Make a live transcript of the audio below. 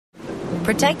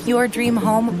Protect your dream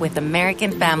home with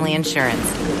American Family Insurance.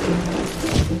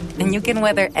 And you can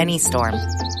weather any storm.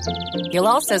 You'll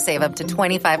also save up to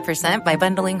 25% by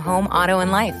bundling home, auto,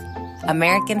 and life.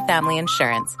 American Family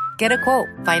Insurance. Get a quote.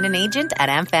 Find an agent at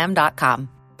amfam.com.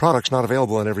 Products not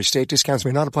available in every state. Discounts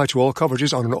may not apply to all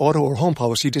coverages on an auto or home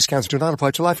policy. Discounts do not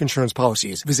apply to life insurance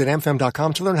policies. Visit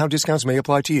amfam.com to learn how discounts may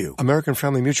apply to you. American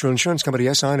Family Mutual Insurance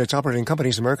Company, SI, and its operating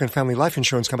companies, American Family Life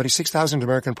Insurance Company, 6000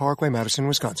 American Parkway, Madison,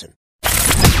 Wisconsin.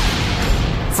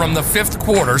 From the Fifth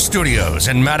Quarter Studios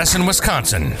in Madison,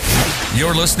 Wisconsin,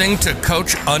 you're listening to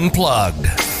Coach Unplugged.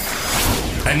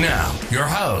 And now, your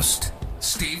host,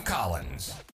 Steve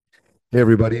Collins. Hey,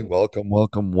 everybody.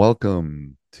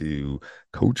 Welcome to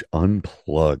Coach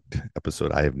Unplugged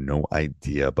episode. I have no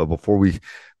idea. But before we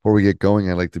get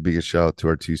going, I'd like to big a shout out to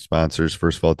our two sponsors.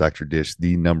 First of all, Dr. Dish,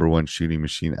 the number one shooting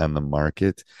machine on the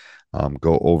market.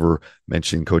 Go over,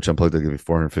 mention Coach Unplugged. They'll give you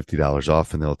 $450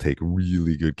 off, and they'll take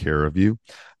really good care of you.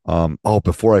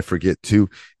 Before I forget too,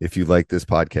 if you like this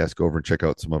podcast, go over and check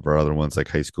out some of our other ones like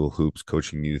High School Hoops,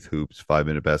 Coaching Youth Hoops,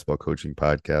 5-Minute Basketball Coaching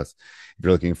Podcast. If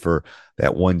you're looking for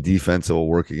that one defense that will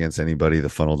work against anybody, the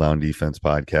Funnel Down Defense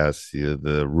Podcast,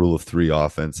 the Rule of 3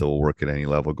 offense that will work at any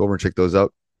level, go over and check those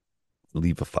out.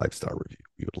 Leave a 5-star review.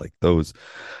 We would like those.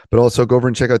 But also go over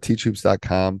and check out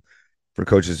teachhoops.com. For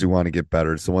coaches who want to get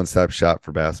better. It's the one-stop shop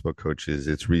for basketball coaches.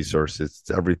 It's resources. It's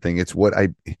everything. It's what I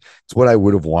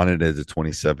would have wanted as a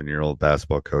 27-year-old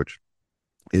basketball coach.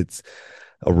 It's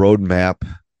a roadmap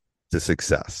to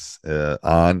success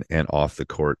on and off the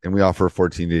court. And we offer a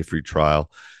 14-day free trial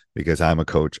because I'm a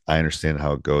coach. I understand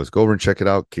how it goes. Go over and check it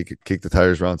out. Kick the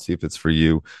tires around, see if it's for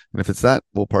you. And if it's not,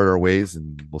 we'll part our ways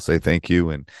and we'll say thank you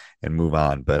and move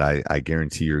on. But I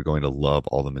guarantee you're going to love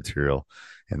all the material.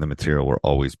 And the material we're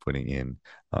always putting in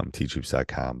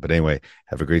teachhoops.com. But anyway,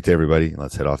 have a great day, everybody.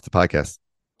 Let's head off the podcast.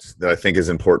 That I think is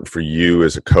important for you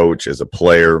as a coach, as a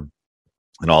player,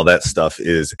 and all that stuff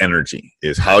is energy.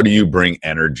 Is how do you bring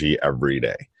energy every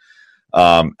day?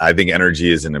 I think energy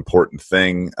is an important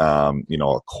thing.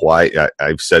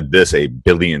 I've said this a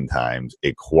billion times.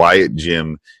 A quiet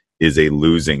gym is a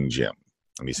losing gym.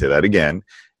 Let me say that again.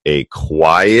 A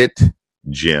quiet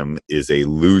gym is a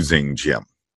losing gym.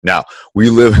 Now,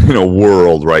 we live in a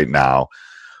world right now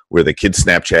where the kids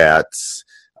Snapchats,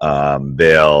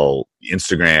 they'll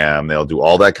Instagram, they'll do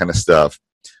all that kind of stuff.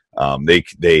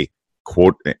 They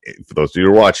quote, for those of you who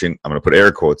are watching, I'm going to put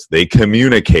air quotes, they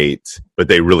communicate, but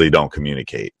they really don't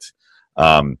communicate.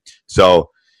 So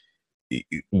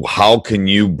how can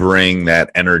you bring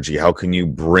that energy? How can you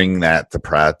bring that to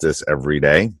practice every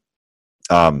day?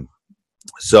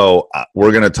 So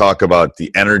we're going to talk about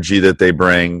the energy that they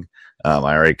bring. I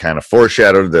already kind of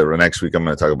foreshadowed that next week I'm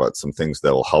going to talk about some things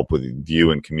that will help with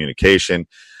view and communication.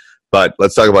 But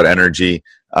let's talk about energy.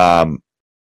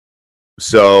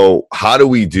 So how do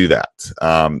we do that?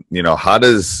 How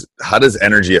does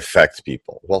energy affect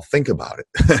people? Well, think about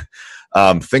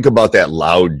it. Think about that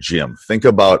loud gym. Think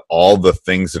about all the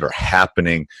things that are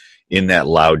happening in that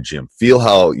loud gym. Feel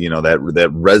how that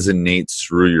resonates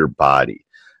through your body.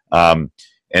 And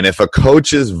if a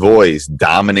coach's voice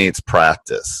dominates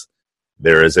practice,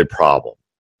 there is a problem.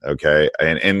 Okay.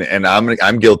 And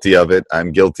I'm guilty of it.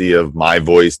 I'm guilty of my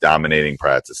voice dominating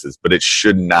practices, but it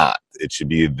should not. It should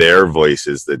be their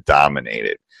voices that dominate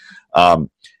it.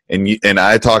 And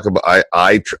I talk about,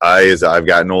 I as I've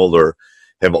gotten older,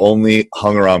 have only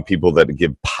hung around people that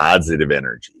give positive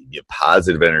energy. Give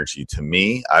positive energy to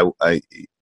me. I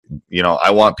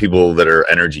want people that are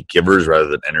energy givers rather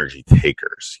than energy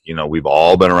takers. We've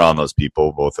all been around those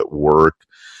people, both at work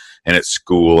and at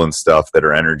school and stuff, that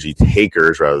are energy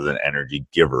takers rather than energy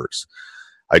givers.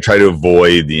 I try to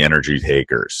avoid the energy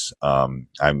takers.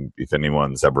 If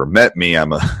anyone's ever met me,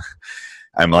 I'm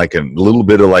like a little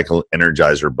bit of like an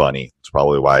Energizer bunny. It's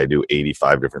probably why I do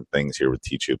 85 different things here with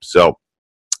Teach Hoops. So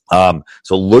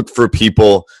look for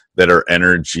people that are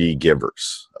energy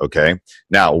givers. Okay.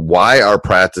 Now, why don't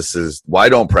practices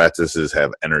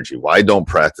have energy? Why don't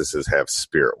practices have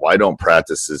spirit? Why don't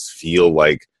practices feel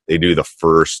like they do the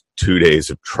first 2 days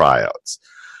of tryouts?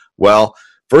 Well,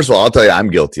 first of all, I'll tell you, I'm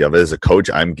guilty of it. As a coach,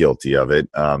 I'm guilty of it.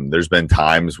 There's been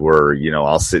times where,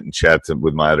 I'll sit and chat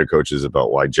with my other coaches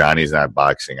about why Johnny's not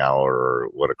boxing out, or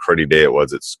what a cruddy day it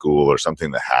was at school, or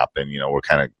something that happened. We're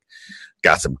kind of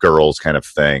gossip girls kind of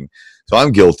thing. So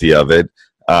I'm guilty of it.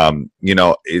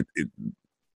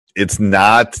 It's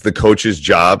not the coach's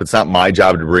job. It's not my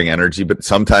job to bring energy, but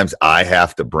sometimes I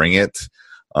have to bring it.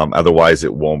 Otherwise,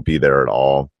 it won't be there at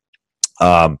all.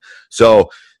 So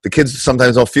the kids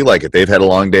sometimes don't feel like it. They've had a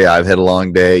long day. I've had a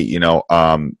long day.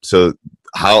 So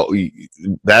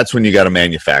that's when you got to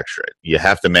manufacture it. You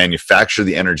have to manufacture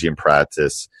the energy in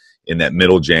practice in that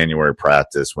middle January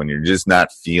practice when you're just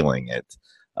not feeling it.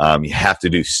 You have to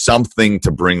do something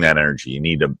to bring that energy. You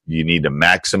need to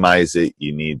maximize it.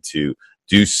 You need to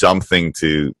do something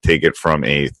to take it from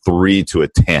a 3 to a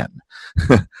 10.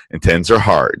 And 10s are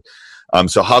hard.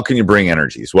 So how can you bring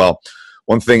energies? Well,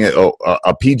 one thing,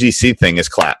 a PGC thing is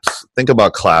claps. Think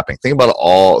about clapping. Think about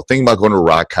going to a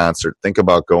rock concert. Think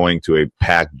about going to a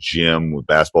packed gym with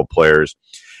basketball players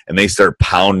and they start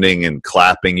pounding and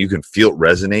clapping. You can feel it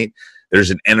resonate.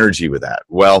 There's an energy with that.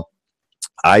 Well,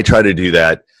 I try to do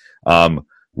that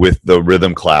with the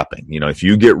rhythm clapping. If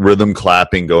you get rhythm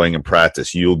clapping going in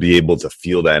practice, you'll be able to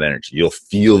feel that energy. You'll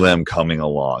feel them coming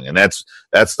along. And that's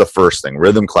the first thing.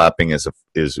 Rhythm clapping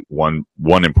is one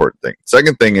important thing.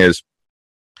 Second thing is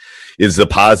the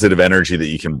positive energy that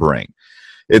you can bring.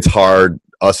 It's hard.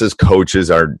 Us as coaches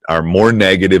are more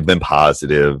negative than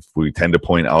positive. We tend to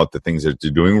point out the things that they're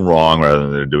doing wrong rather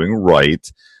than they're doing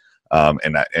right.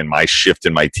 And my shift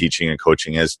in my teaching and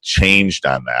coaching has changed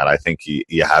on that. I think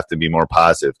you have to be more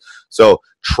positive. So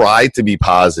try to be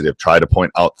positive. Try to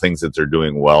point out things that they're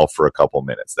doing well for a couple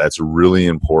minutes. That's really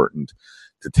important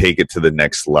to take it to the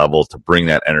next level, to bring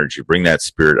that energy, bring that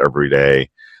spirit every day.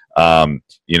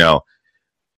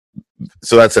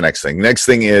 So that's the next thing. Next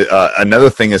thing is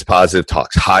another thing is positive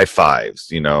talks, high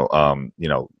fives,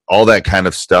 all that kind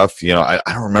of stuff. I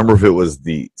don't remember if it was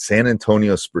the San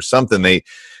Antonio Spurs, something they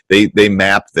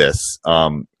mapped this. I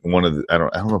don't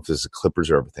know if this is the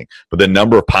Clippers or everything, but the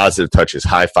number of positive touches,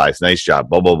 high fives, nice job,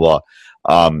 blah, blah,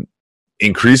 blah,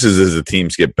 increases as the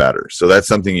teams get better. So that's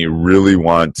something you really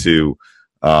want to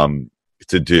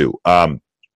do.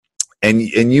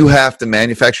 And you have to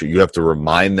manufacture. You have to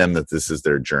remind them that this is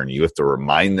their journey. You have to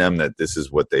remind them that this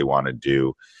is what they want to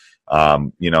do.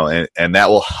 And that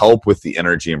will help with the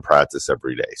energy in practice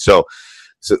every day. So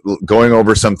going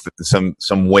over some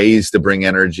ways to bring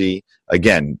energy,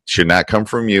 again, should not come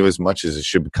from you as much as it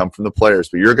should come from the players,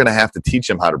 but you're going to have to teach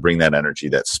them how to bring that energy,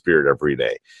 that spirit every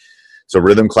day. So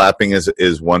rhythm clapping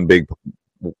is one big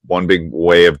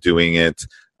way of doing it.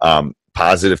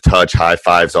 Positive touch, high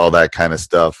fives, all that kind of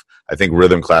stuff. I think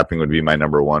rhythm clapping would be my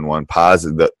number one.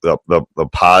 Positive, the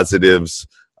positives,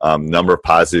 number of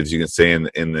positives you can say in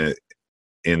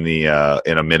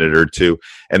a minute or two,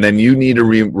 and then you need to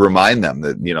remind them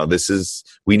that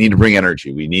we need to bring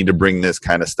energy. We need to bring this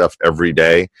kind of stuff every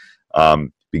day,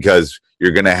 because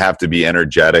you're going to have to be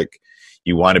energetic.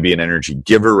 You want to be an energy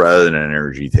giver rather than an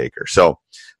energy taker. So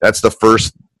that's the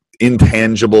first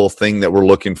intangible thing that we're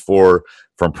looking for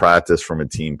from practice from a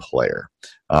team player.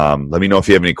 Let me know if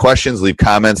you have any questions. Leave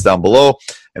comments down below.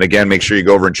 And again, make sure you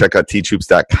go over and check out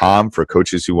teachhoops.com for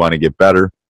coaches who want to get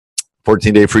better.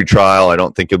 14-day free trial. I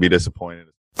don't think you'll be disappointed.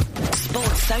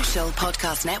 Sports Social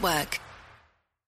Podcast Network.